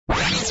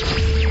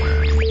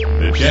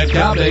The Chet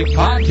Coppock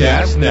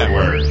Podcast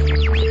Network.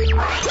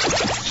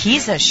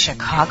 He's a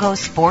Chicago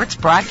sports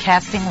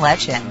broadcasting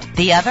legend.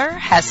 The other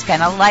has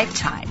spent a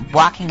lifetime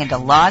walking into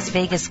Las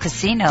Vegas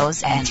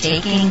casinos and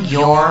taking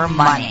your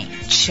money.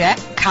 Chet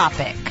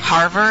Coppock,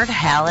 Harvard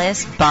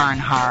Hallis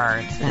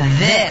Barnhard.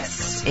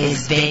 This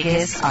is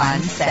Vegas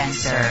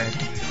Uncensored.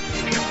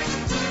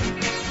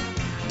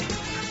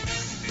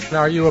 Now,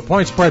 are you a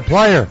point spread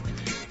player?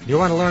 Do you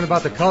want to learn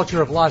about the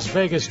culture of Las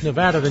Vegas,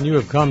 Nevada? Then you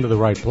have come to the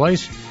right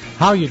place.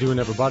 How you doing,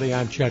 everybody?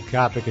 I'm Chet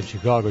Coppock in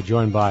Chicago,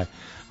 joined by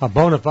a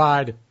bona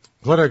fide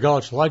Glitter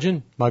Gulch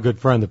legend, my good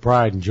friend, the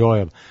pride and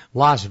joy of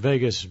Las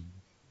Vegas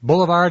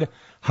Boulevard,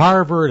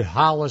 Harvard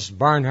Hollis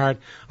Barnhart.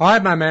 All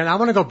right, my man, I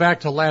want to go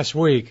back to last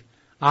week,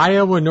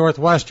 Iowa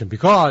Northwestern,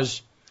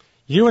 because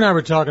you and I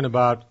were talking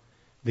about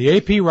the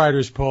AP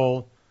Writers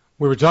Poll,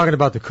 we were talking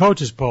about the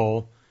Coaches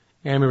Poll,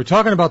 and we were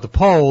talking about the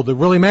poll that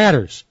really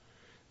matters,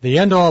 the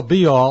end-all,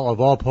 be-all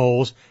of all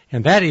polls,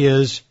 and that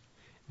is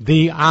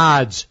the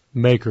odds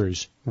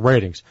makers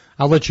ratings.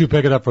 I'll let you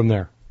pick it up from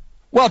there.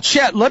 Well,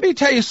 Chet, let me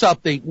tell you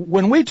something.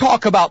 When we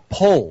talk about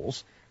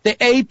polls,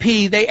 the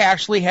AP, they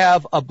actually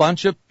have a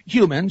bunch of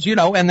humans,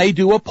 and they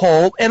do a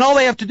poll, and all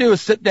they have to do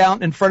is sit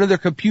down in front of their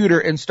computer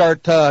and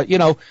start,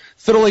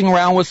 fiddling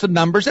around with some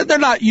numbers, and they're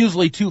not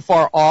usually too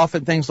far off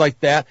and things like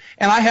that,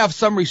 and I have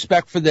some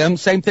respect for them.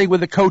 Same thing with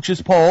the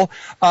coaches poll.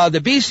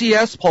 The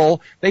BCS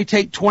poll, they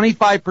take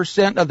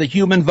 25% of the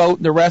human vote,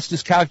 and the rest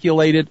is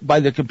calculated by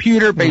the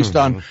computer based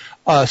on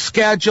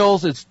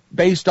schedules. It's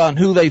based on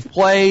who they've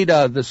played,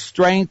 the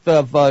strength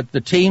of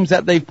the teams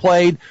that they've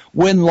played,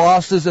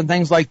 win-losses and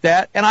things like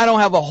that, and I don't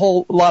have a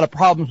whole lot of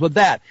problems with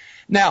that.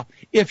 Now,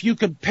 if you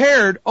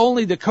compared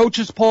only the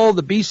coaches poll,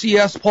 the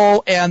BCS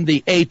poll, and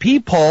the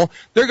AP poll,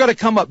 they're going to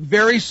come up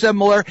very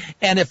similar.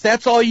 And if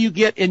that's all you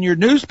get in your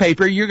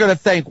newspaper, you're going to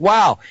think,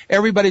 wow,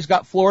 everybody's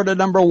got Florida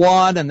number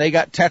 1, and they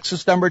got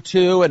Texas number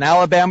 2, and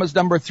Alabama's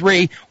number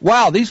 3.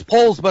 Wow, these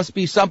polls must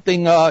be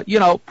something,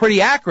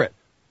 pretty accurate.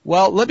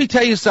 Well, let me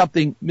tell you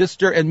something,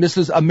 Mr. and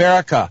Mrs.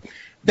 America.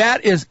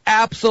 That is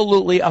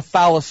absolutely a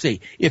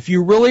fallacy. If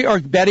you really are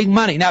betting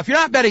money. Now, if you're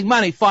not betting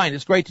money, fine.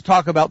 It's great to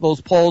talk about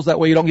those polls. That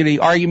way you don't get any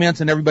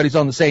arguments and everybody's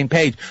on the same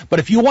page. But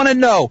if you want to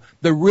know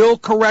the real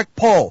correct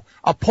poll,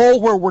 a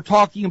poll where we're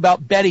talking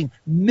about betting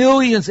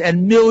millions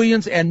and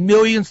millions and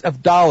millions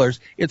of dollars,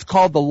 it's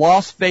called the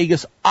Las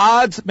Vegas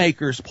Odds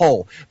Makers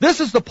poll.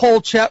 This is the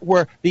poll, Chet,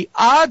 where the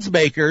odds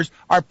makers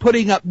are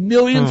putting up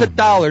millions of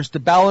dollars to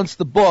balance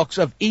the books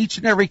of each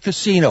and every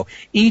casino,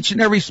 each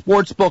and every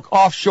sports book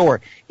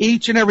offshore,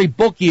 each and every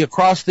bookie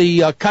across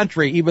the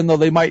country, even though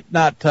they might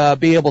not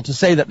be able to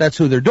say that that's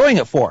who they're doing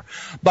it for.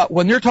 But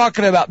when they're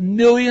talking about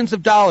millions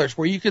of dollars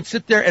where you could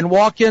sit there and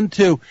walk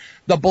into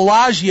the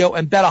Bellagio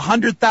and bet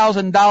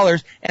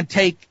 $100,000 and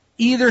take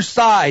either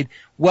side,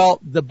 well,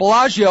 the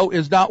Bellagio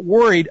is not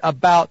worried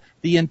about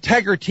the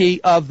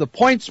integrity of the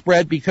point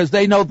spread because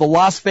they know the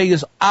Las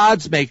Vegas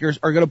odds makers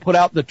are going to put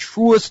out the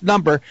truest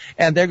number,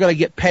 and they're going to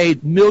get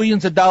paid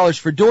millions of dollars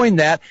for doing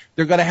that.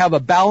 They're going to have a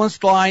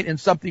balanced line and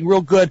something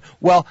real good.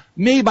 Well,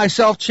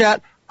 myself,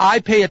 Chet, I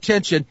pay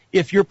attention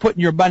if you're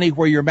putting your money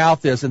where your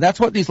mouth is, and that's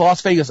what these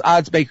Las Vegas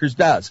odds makers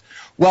does.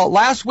 Well,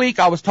 last week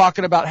I was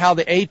talking about how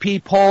the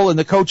AP poll and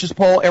the coaches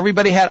poll,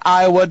 everybody had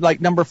Iowa like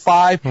number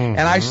 5, and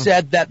I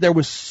said that there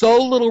was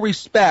so little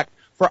respect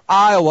for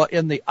Iowa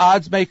in the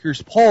odds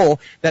makers poll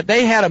that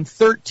they had them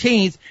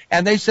 13th,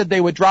 and they said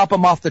they would drop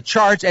them off the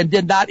charts and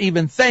did not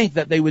even think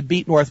that they would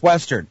beat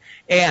Northwestern.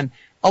 And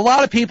a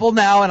lot of people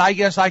now, and I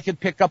guess I could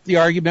pick up the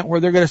argument where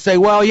they're going to say,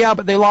 well, yeah,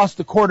 but they lost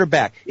the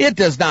quarterback. It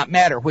does not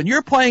matter. When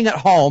you're playing at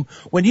home,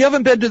 when you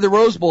haven't been to the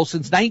Rose Bowl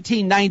since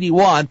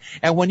 1991,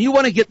 and when you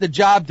want to get the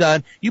job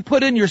done, you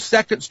put in your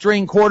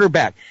second-string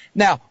quarterback.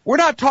 Now, we're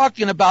not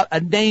talking about a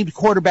named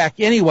quarterback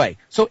anyway,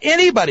 so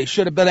anybody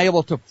should have been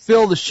able to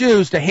fill the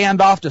shoes to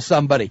hand off to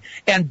somebody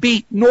and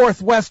beat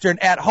Northwestern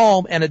at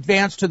home and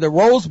advance to the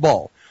Rose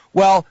Bowl.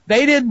 Well,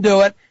 they didn't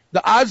do it.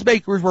 The odds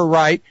makers were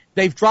right.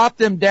 They've dropped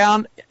them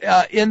down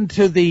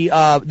into the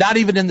not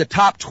even in the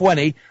top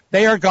 20.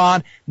 They are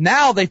gone.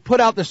 Now they've put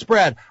out the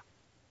spread.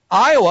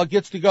 Iowa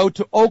gets to go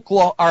to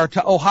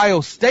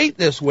Ohio State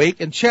this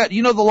week. And Chet,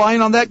 you know the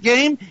line on that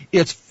game?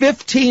 It's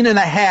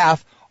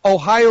 15.5.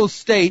 Ohio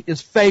State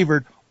is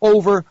favored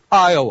over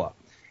Iowa.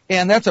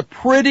 And that's a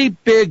pretty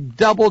big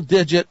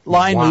double-digit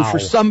line move for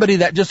somebody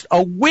that just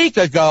a week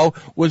ago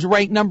was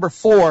ranked number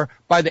 4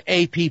 by the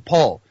AP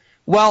poll.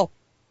 Well,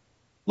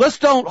 let's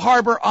don't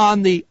harbor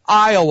on the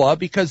Iowa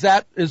because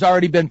that has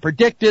already been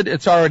predicted.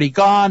 It's already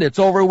gone. It's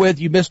over with.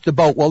 You missed the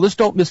boat. Well, let's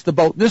don't miss the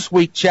boat this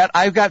week, Chet.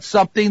 I've got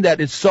something that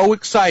is so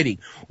exciting.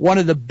 One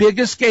of the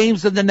biggest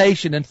games in the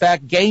nation. In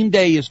fact, game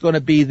day is going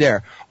to be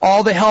there.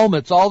 All the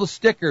helmets, all the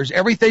stickers,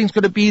 everything's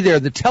going to be there.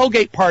 The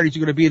tailgate parties are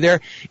going to be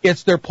there.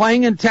 They're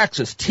playing in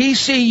Texas.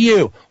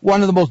 TCU,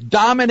 one of the most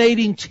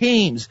dominating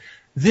teams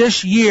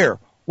this year.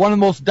 One of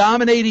the most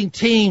dominating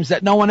teams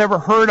that no one ever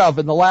heard of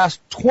in the last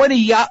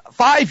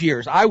 25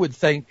 years, I would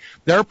think.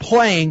 They're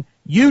playing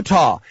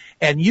Utah.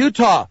 And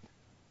Utah,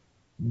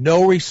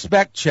 no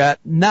respect, Chet,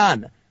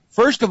 none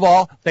First of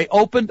all, they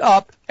opened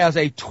up as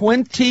a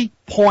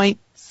 20-point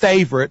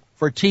favorite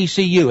for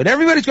TCU. And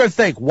everybody's going to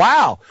think,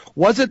 wow,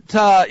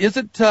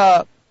 isn't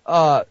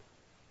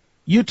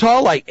Utah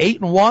like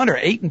 8-1 or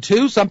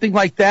 8-2, something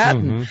like that?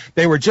 Mm-hmm. And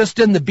they were just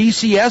in the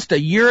BCS a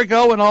year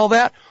ago and all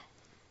that.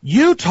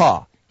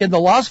 Utah, in the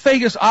Las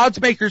Vegas odds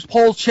makers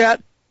poll,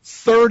 Chet,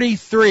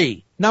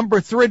 33,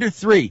 number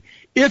 33.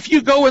 If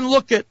you go and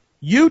look at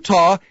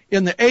Utah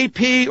in the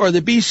AP or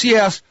the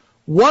BCS,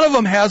 one of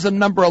them has them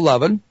number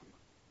 11,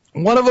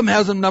 one of them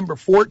has them number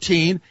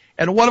 14,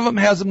 and one of them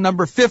has them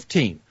number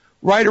 15,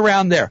 right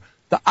around there.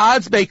 The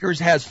odds makers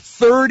has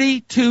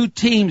 32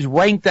 teams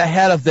ranked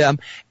ahead of them,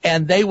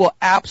 and they will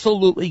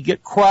absolutely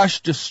get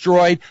crushed,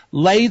 destroyed.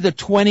 Lay the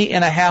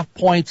 20.5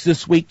 points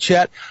this week,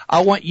 Chet.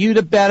 I want you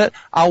to bet it.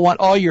 I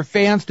want all your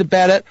fans to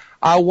bet it.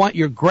 I want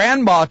your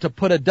grandma to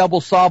put a double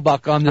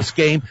sawbuck on this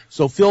game,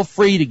 so feel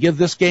free to give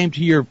this game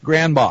to your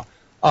grandma.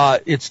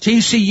 It's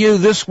TCU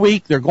this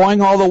week. They're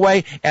going all the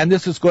way, and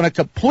this is going to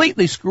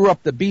completely screw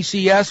up the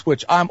BCS,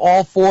 which I'm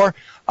all for,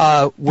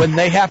 when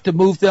they have to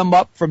move them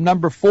up from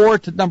number 4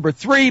 to number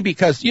 3,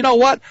 because you know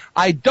what?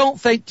 I don't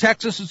think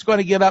Texas is going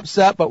to get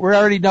upset, but we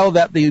already know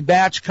that the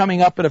match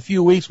coming up in a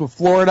few weeks with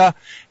Florida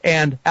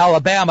and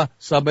Alabama,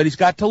 somebody's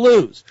got to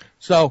lose.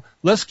 So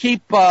let's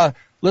keep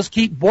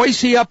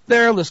Boise up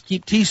there. Let's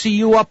keep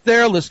TCU up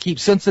there. Let's keep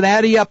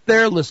Cincinnati up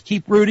there. Let's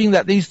keep rooting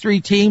that these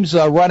three teams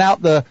run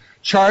out the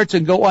charts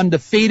and go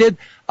undefeated.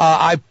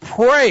 I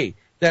pray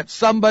that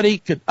somebody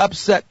could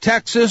upset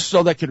Texas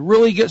so they could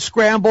really get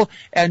scrambled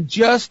and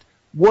just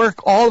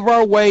work all of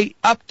our way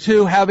up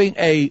to having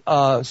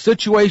a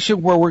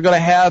situation where we're going to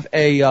have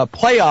a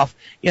playoff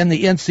in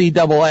the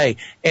NCAA.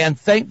 And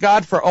thank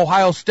God for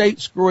Ohio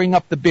State screwing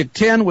up the Big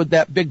Ten with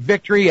that big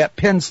victory at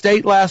Penn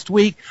State last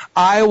week,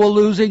 Iowa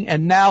losing,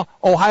 and now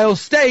Ohio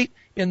State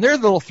in their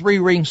little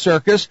three-ring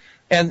circus.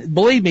 And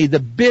believe me, the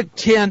Big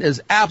Ten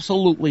is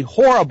absolutely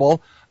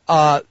horrible,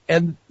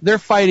 and they're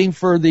fighting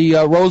for the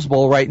Rose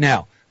Bowl right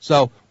now.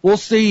 So we'll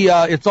see.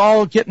 It's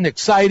all getting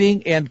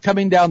exciting and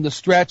coming down the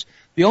stretch.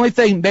 The only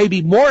thing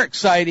maybe more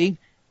exciting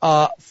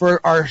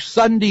for our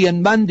Sunday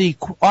and Monday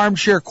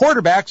armchair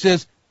quarterbacks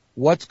is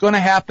what's going to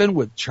happen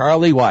with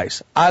Charlie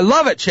Weiss. I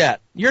love it, Chet.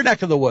 Your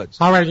neck of the woods.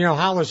 All right,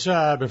 Hollis,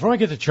 before we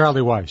get to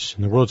Charlie Weiss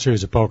in the World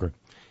Series of Poker,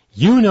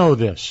 you know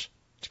this.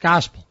 It's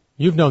gospel.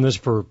 You've known this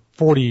for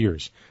 40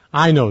 years.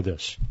 I know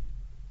this.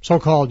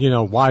 So-called,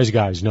 wise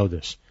guys know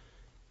this.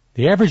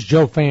 The average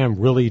Joe fan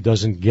really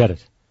doesn't get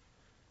it.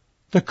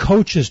 The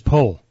coaches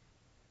poll.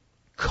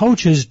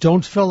 Coaches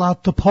don't fill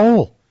out the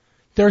poll.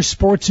 Their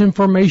sports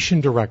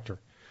information director,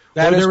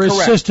 or their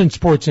assistant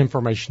sports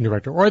information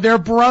director, or their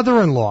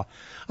brother-in-law.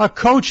 A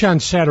coach on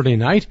Saturday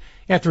night,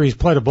 after he's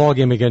played a ball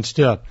game against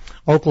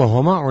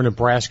Oklahoma or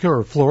Nebraska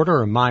or Florida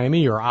or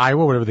Miami or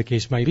Iowa, whatever the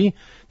case might be,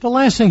 the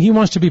last thing he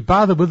wants to be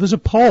bothered with is a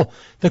poll.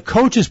 The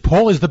coach's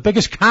poll is the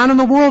biggest con in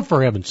the world,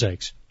 for heaven's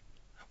sakes.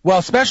 Well,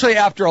 especially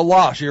after a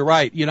loss, you're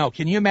right.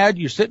 Can you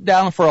imagine you're sitting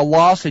down for a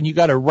loss and you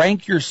got to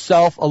rank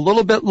yourself a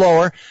little bit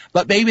lower,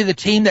 but maybe the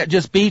team that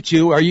just beat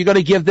you, are you going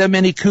to give them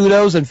any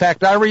kudos? In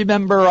fact, I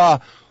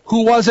remember,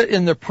 who was it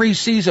in the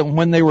preseason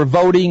when they were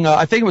voting?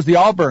 I think it was the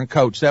Auburn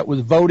coach that was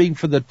voting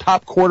for the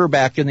top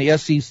quarterback in the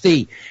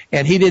SEC,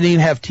 and he didn't even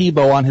have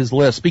Tebow on his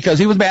list because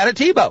he was mad at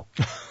Tebow.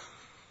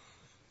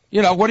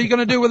 What are you going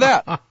to do with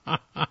that?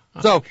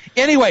 So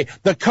anyway,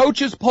 the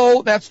coaches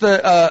poll, that's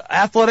the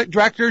athletic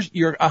directors.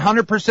 You're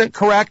 100%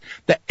 correct.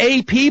 The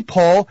AP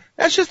poll,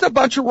 that's just a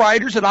bunch of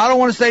writers, and I don't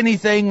want to say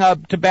anything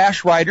to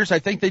bash writers. I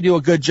think they do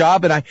a good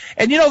job, and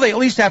they at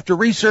least have to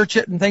research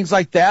it and things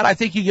like that. I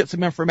think you get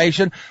some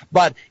information,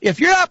 but if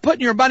you're not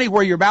putting your money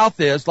where your mouth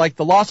is, like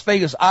the Las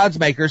Vegas odds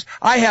makers,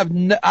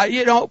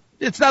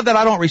 it's not that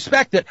I don't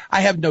respect it.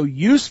 I have no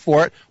use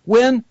for it.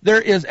 When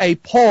there is a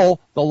poll,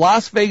 the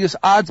Las Vegas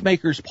odds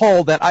makers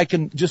poll, that I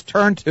can just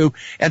turn to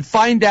and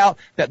find out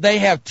that they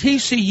have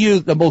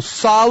TCU the most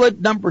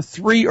solid number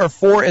 3 or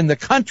 4 in the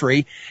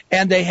country,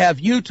 and they have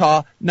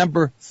Utah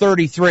number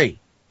 33.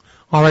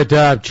 All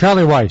right,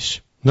 Charlie Weiss,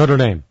 Notre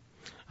Dame.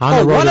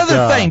 One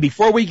other thing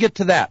before we get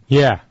to that.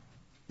 Yeah.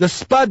 The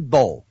Spud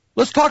Bowl.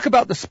 Let's talk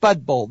about the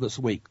Spud Bowl this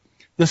week.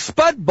 The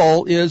Spud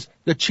Bowl is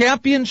the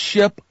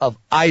championship of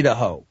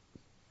Idaho.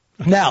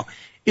 Now,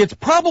 it's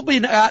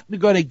probably not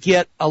going to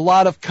get a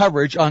lot of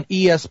coverage on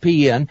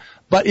ESPN,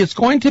 but it's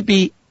going to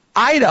be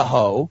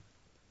Idaho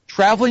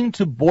traveling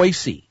to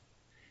Boise.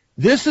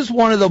 This is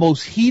one of the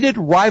most heated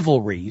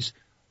rivalries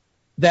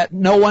that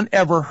no one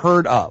ever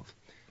heard of.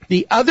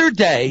 The other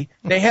day,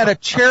 they had a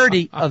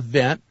charity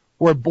event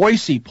where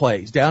Boise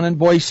plays, down in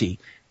Boise.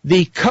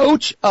 The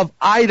coach of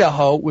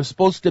Idaho was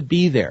supposed to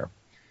be there.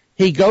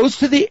 He goes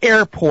to the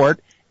airport,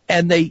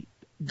 and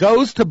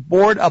goes to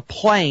board a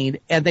plane,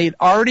 and they'd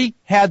already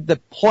had the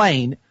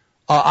plane,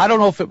 I don't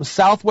know if it was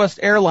Southwest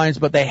Airlines,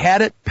 but they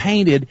had it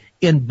painted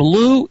in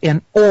blue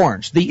and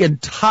orange. The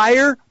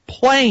entire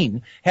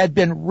plane had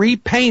been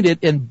repainted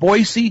in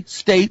Boise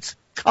State's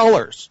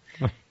colors.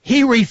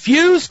 He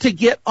refused to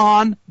get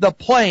on the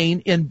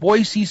plane in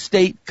Boise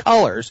State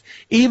colors,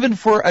 even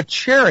for a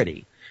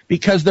charity,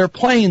 because they're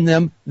playing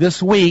them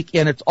this week,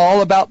 and it's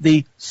all about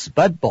the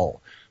Spud Bowl.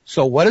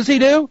 So what does he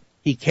do?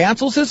 He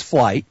cancels his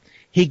flight.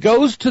 He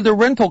goes to the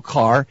rental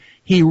car.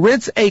 He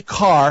rents a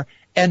car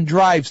and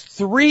drives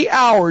 3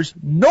 hours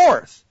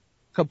north,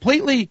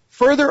 completely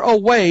further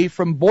away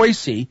from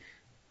Boise,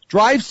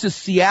 drives to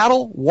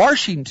Seattle,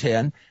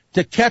 Washington,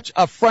 to catch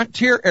a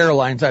Frontier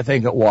Airlines, I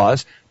think it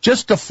was,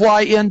 just to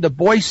fly into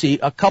Boise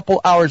a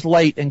couple hours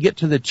late and get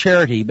to the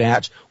charity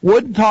match.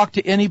 Wouldn't talk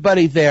to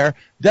anybody there,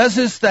 does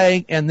his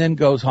thing, and then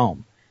goes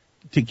home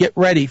to get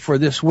ready for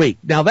this week.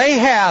 Now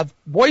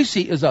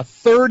Boise is a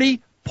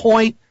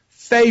 30-point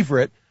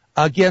favorite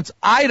against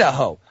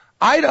Idaho.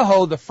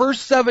 Idaho, the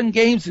first 7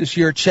 games this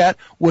year, Chet,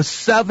 was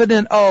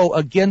 7-0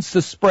 against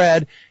the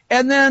spread,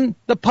 and then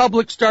the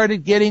public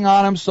started getting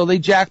on them, so they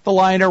jacked the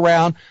line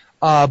around.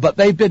 But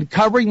they've been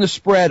covering the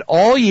spread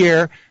all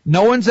year.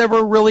 No one's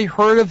ever really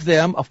heard of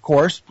them, of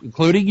course,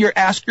 including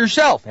ask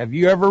yourself, have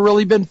you ever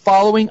really been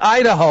following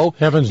Idaho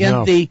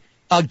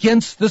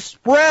against the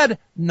spread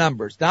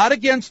numbers? Not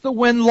against the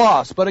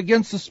win-loss, but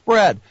against the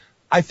spread.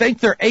 I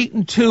think they're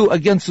 8-2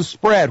 against the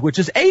spread, which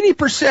is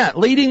 80%,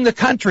 leading the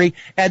country,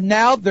 and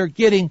now they're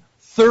getting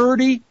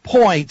 30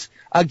 points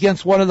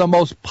against one of the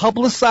most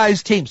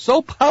publicized teams.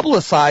 So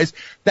publicized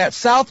that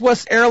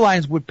Southwest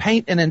Airlines would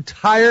paint an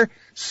entire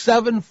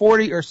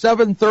 740 or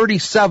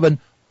 737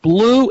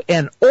 blue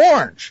and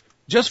orange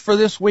just for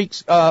this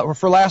week's or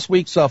for last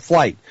week's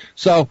flight.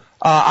 So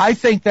I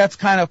think that's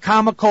kind of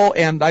comical,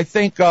 and I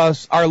think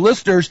our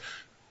listeners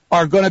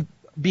are going to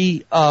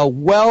be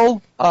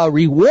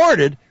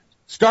rewarded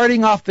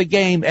starting off the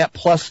game at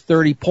plus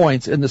 30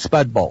 points in the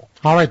Spud Bowl.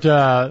 All right,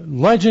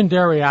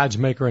 legendary odds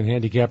maker and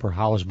handicapper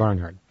Hollis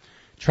Barnhart.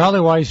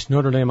 Charlie Weiss,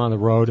 Notre Dame on the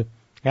road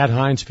at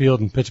Heinz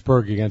Field in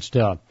Pittsburgh against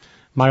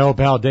my old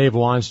pal Dave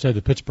Wanstead,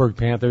 the Pittsburgh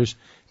Panthers.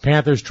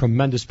 Panthers,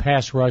 tremendous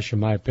pass rush, in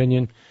my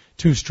opinion.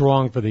 Too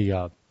strong for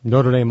the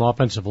Notre Dame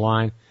offensive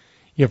line.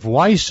 If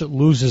Weiss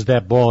loses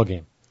that ball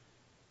game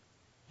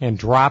and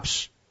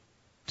drops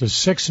to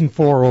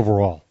 6-4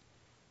 overall,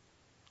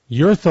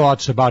 your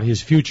thoughts about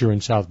his future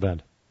in South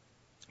Bend?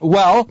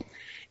 Well,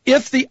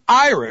 if the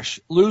Irish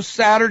lose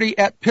Saturday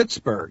at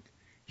Pittsburgh,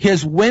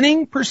 his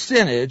winning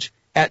percentage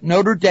at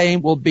Notre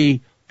Dame will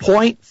be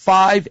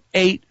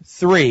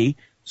 .583.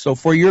 So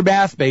for your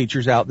math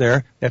majors out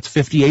there, that's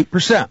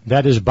 58%.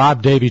 That is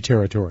Bob Davie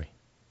territory.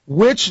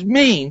 Which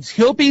means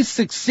he'll be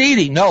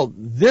succeeding. No,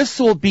 this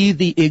will be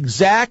the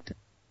exact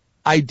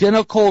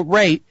identical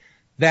rate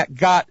that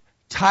got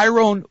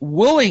Tyrone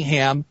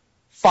Willingham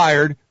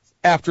fired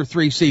after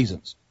 3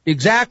 seasons.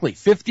 Exactly,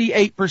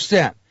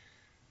 58%.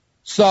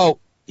 So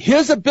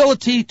his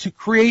ability to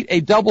create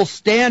a double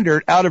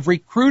standard out of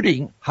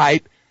recruiting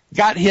hype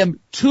got him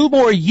 2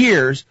 more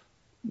years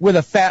with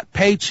a fat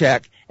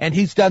paycheck, and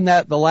he's done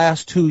that the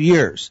last 2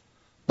 years.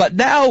 But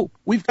now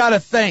we've got to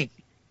think,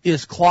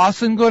 is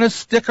Clausen going to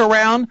stick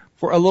around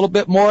for a little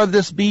bit more of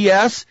this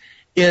BS?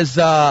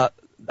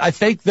 I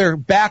think their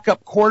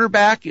backup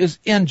quarterback is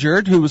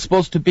injured, who was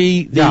supposed to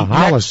be the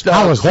next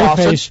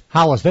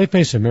Hollis, they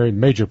face a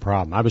major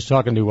problem. I was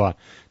talking to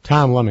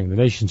Tom Lemming, the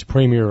nation's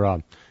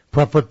premier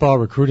prep football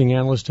recruiting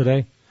analyst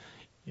today.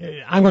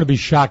 I'm going to be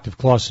shocked if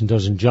Clausen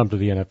doesn't jump to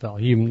the NFL.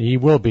 He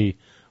will be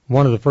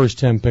one of the first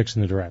 10 picks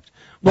in the draft.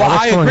 Well,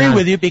 I agree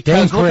with you,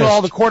 because look at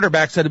all the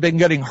quarterbacks that have been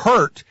getting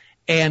hurt,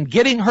 and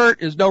getting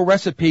hurt is no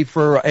recipe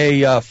for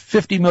a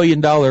 $50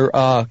 million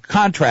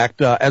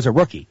contract as a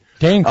rookie.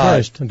 Dan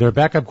Christ, their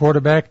backup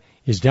quarterback,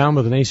 is down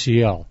with an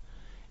ACL.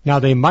 Now,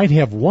 they might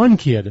have one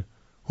kid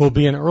who will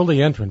be an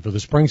early entrant for the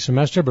spring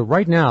semester, but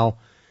right now,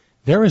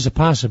 there is a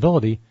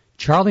possibility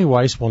Charlie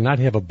Weiss will not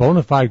have a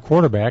bona fide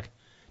quarterback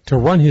to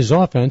run his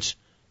offense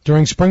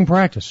during spring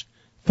practice.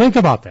 Think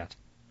about that.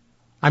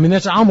 I mean,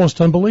 that's almost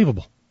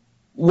unbelievable.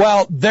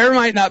 Well, there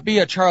might not be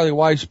a Charlie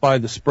Weiss by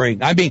the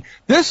spring. I mean,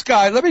 this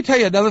guy, let me tell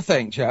you another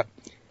thing, Chet.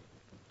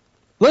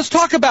 Let's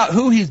talk about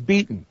who he's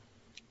beaten.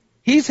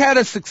 He's had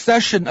a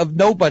succession of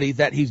nobody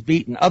that he's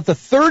beaten. Of the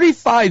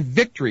 35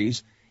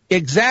 victories,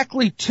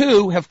 exactly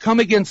 2 have come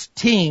against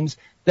teams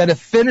that have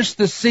finished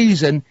the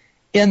season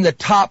in the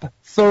top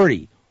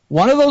 30.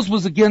 One of those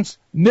was against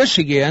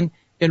Michigan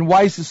in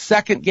Weiss's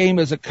second game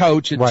as a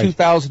coach in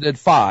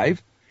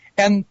 2005.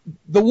 And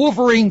the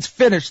Wolverines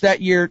finished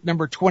that year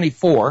number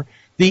 24.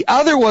 The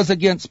other was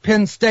against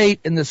Penn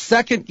State in the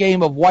second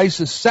game of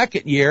Weiss's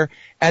second year,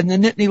 and the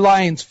Nittany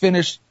Lions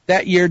finished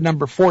that year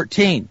number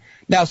 14.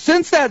 Now,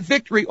 since that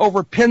victory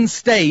over Penn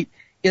State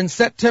in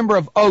September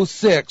of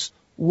 2006,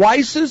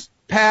 Weiss's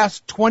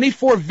past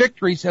 24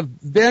 victories have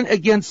been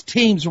against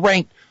teams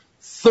ranked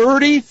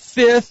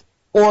 35th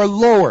or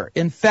lower.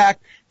 In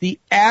fact, the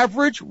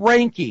average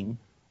ranking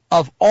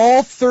of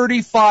all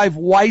 35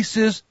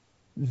 Weiss's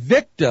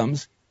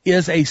victims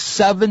is a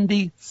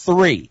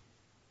 73.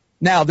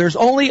 Now, there's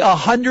only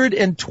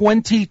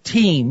 120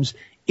 teams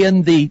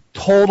in the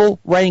total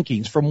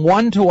rankings, from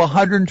 1 to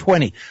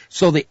 120.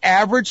 So the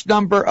average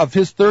number of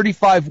his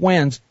 35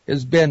 wins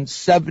has been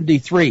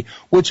 73,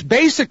 which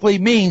basically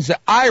means the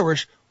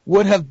Irish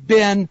would have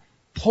been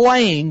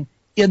playing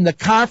in the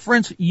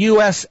Conference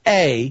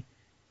USA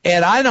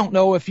And I don't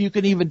know if you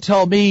can even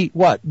tell me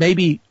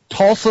maybe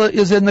Tulsa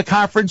is in the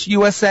Conference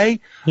USA.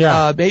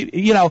 Yeah.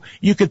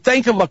 You could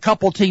think of a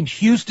couple teams.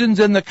 Houston's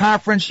in the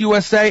Conference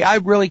USA. I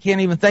really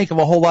can't even think of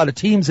a whole lot of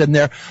teams in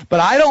there. But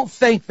I don't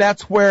think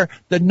that's where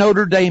the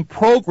Notre Dame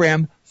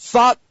program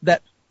thought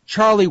that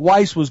Charlie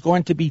Weis was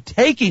going to be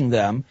taking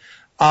them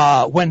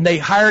when they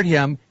hired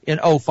him in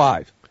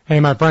 2005. Hey,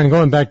 my friend,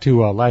 going back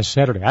to last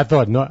Saturday, I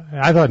thought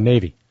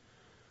Navy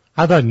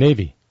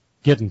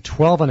getting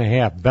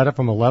 12.5 better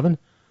from 11.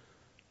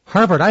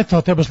 Harvard, I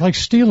thought that was like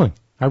stealing.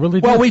 I really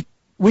did. Well,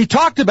 we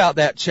talked about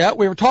that, Chet.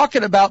 We were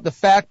talking about the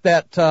fact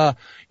that,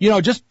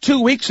 just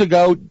 2 weeks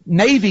ago,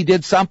 Navy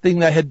did something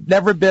that had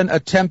never been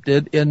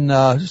attempted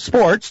in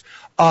sports.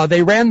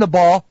 They ran the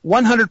ball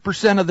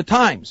 100% of the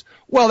times.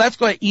 Well, that's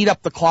going to eat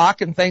up the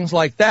clock and things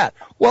like that.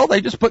 Well, they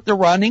just put the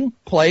running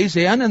plays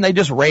in, and they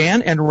just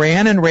ran and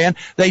ran and ran.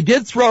 They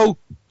did throw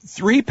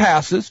 3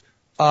 passes.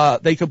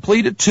 They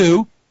completed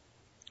 2,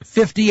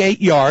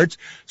 58 yards.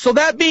 So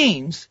that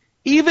means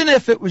even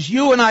if it was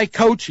you and I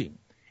coaching,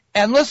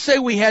 and let's say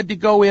we had to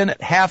go in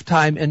at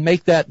halftime and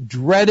make that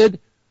dreaded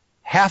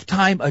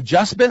halftime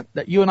adjustment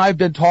that you and I have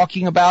been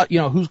talking about,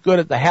 who's good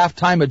at the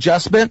halftime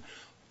adjustment,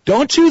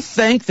 don't you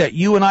think that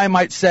you and I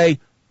might say,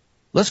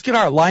 let's get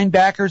our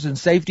linebackers and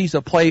safeties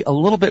to play a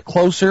little bit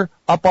closer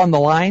up on the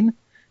line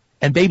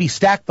and maybe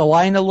stack the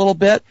line a little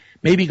bit,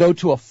 maybe go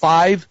to a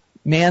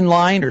 5-man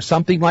line or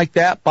something like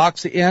that,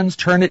 box the ends,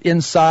 turn it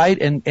inside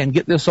and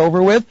get this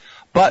over with.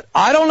 But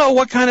I don't know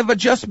what kind of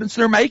adjustments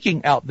they're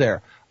making out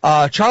there.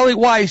 Charlie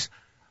Weis,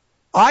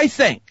 I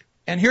think,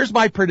 and here's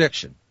my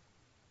prediction,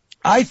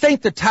 I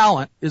think the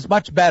talent is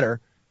much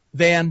better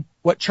than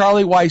what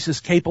Charlie Weis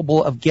is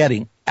capable of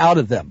getting out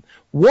of them.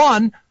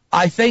 1,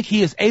 I think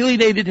he has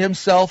alienated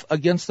himself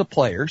against the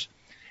players.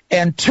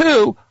 And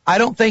 2, I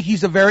don't think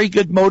he's a very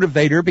good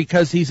motivator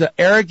because he's an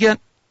arrogant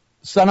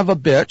son of a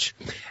bitch.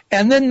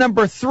 And then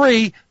number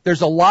 3,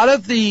 there's a lot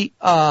of the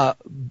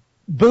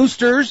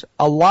boosters,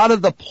 a lot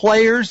of the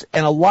players,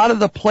 and a lot of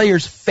the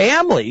players'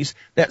 families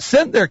that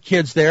sent their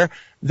kids there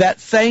that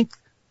think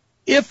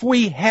if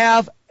we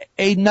have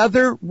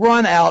another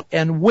run out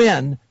and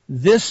win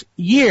this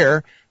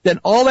year, then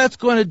all that's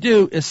going to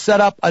do is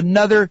set up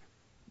another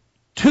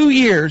 2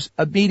 years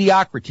of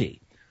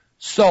mediocrity.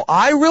 So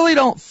I really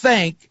don't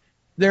think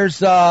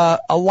there's a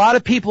lot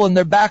of people in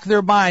the back of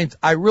their minds.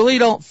 I really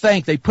don't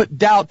think they put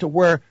doubt to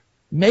where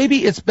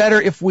maybe it's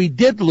better if we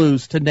did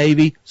lose to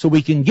Navy so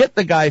we can get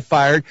the guy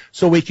fired,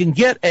 so we can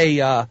get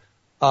a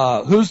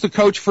who's the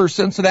coach for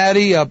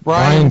Cincinnati?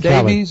 Brian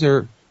Davies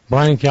or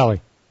Brian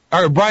Kelly.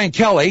 Or Brian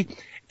Kelly.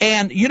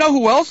 And you know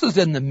who else is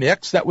in the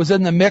mix that was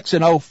in the mix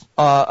in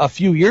a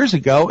few years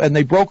ago, and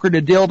they brokered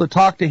a deal to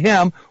talk to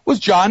him, was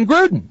John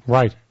Gruden.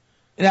 Right.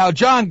 Now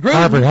John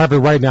Gruden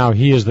Harvard right now,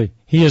 he is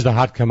the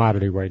hot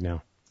commodity right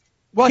now.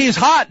 Well, he's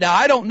hot now.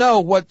 I don't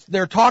know what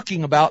they're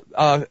talking about.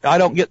 I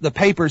don't get the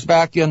papers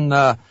back in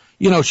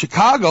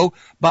Chicago,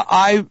 but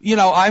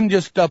I'm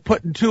just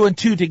putting 2 and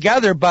 2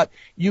 together. But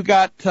you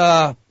got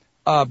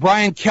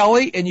Brian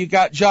Kelly and you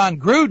got John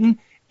Gruden,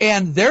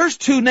 and there's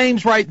 2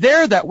 names right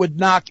there that would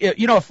knock.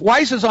 If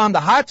Weis is on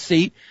the hot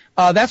seat,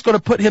 that's going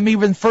to put him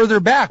even further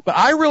back. But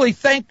I really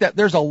think that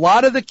there's a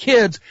lot of the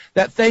kids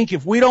that think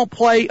if we don't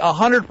play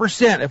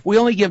 100%, if we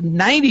only give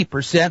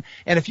 90%,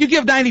 and if you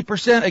give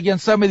 90%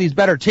 against some of these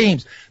better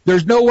teams,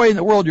 there's no way in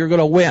the world you're going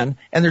to win,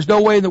 and there's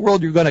no way in the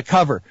world you're going to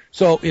cover.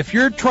 So if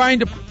you're trying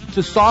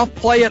to soft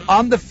play it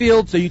on the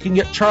field so you can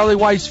get Charlie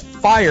Weis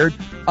fired,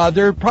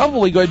 they're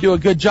probably going to do a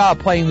good job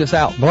playing this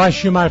out.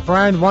 Bless you, my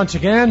friend. Once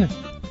again,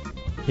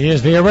 he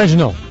is the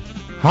original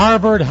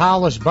Harvard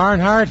Hollis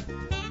Barnhart.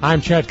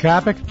 I'm Chet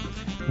Kopic.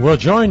 We'll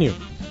join you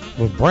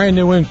with brand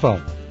new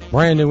info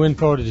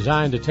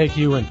designed to take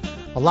you and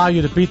allow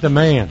you to beat the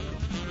man,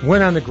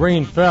 win on the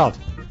green felt,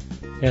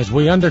 as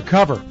we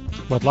undercover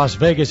what Las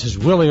Vegas is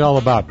really all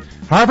about.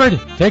 Harvard,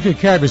 take good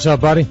care of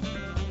yourself, buddy.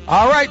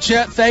 All right,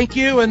 Chet, thank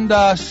you,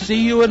 and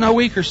see you in a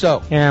week or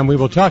so. And we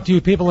will talk to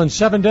you people in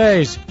 7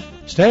 days.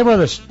 Stay with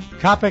us.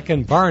 Kopic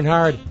and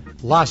Barnhart,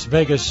 Las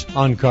Vegas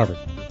Uncovered.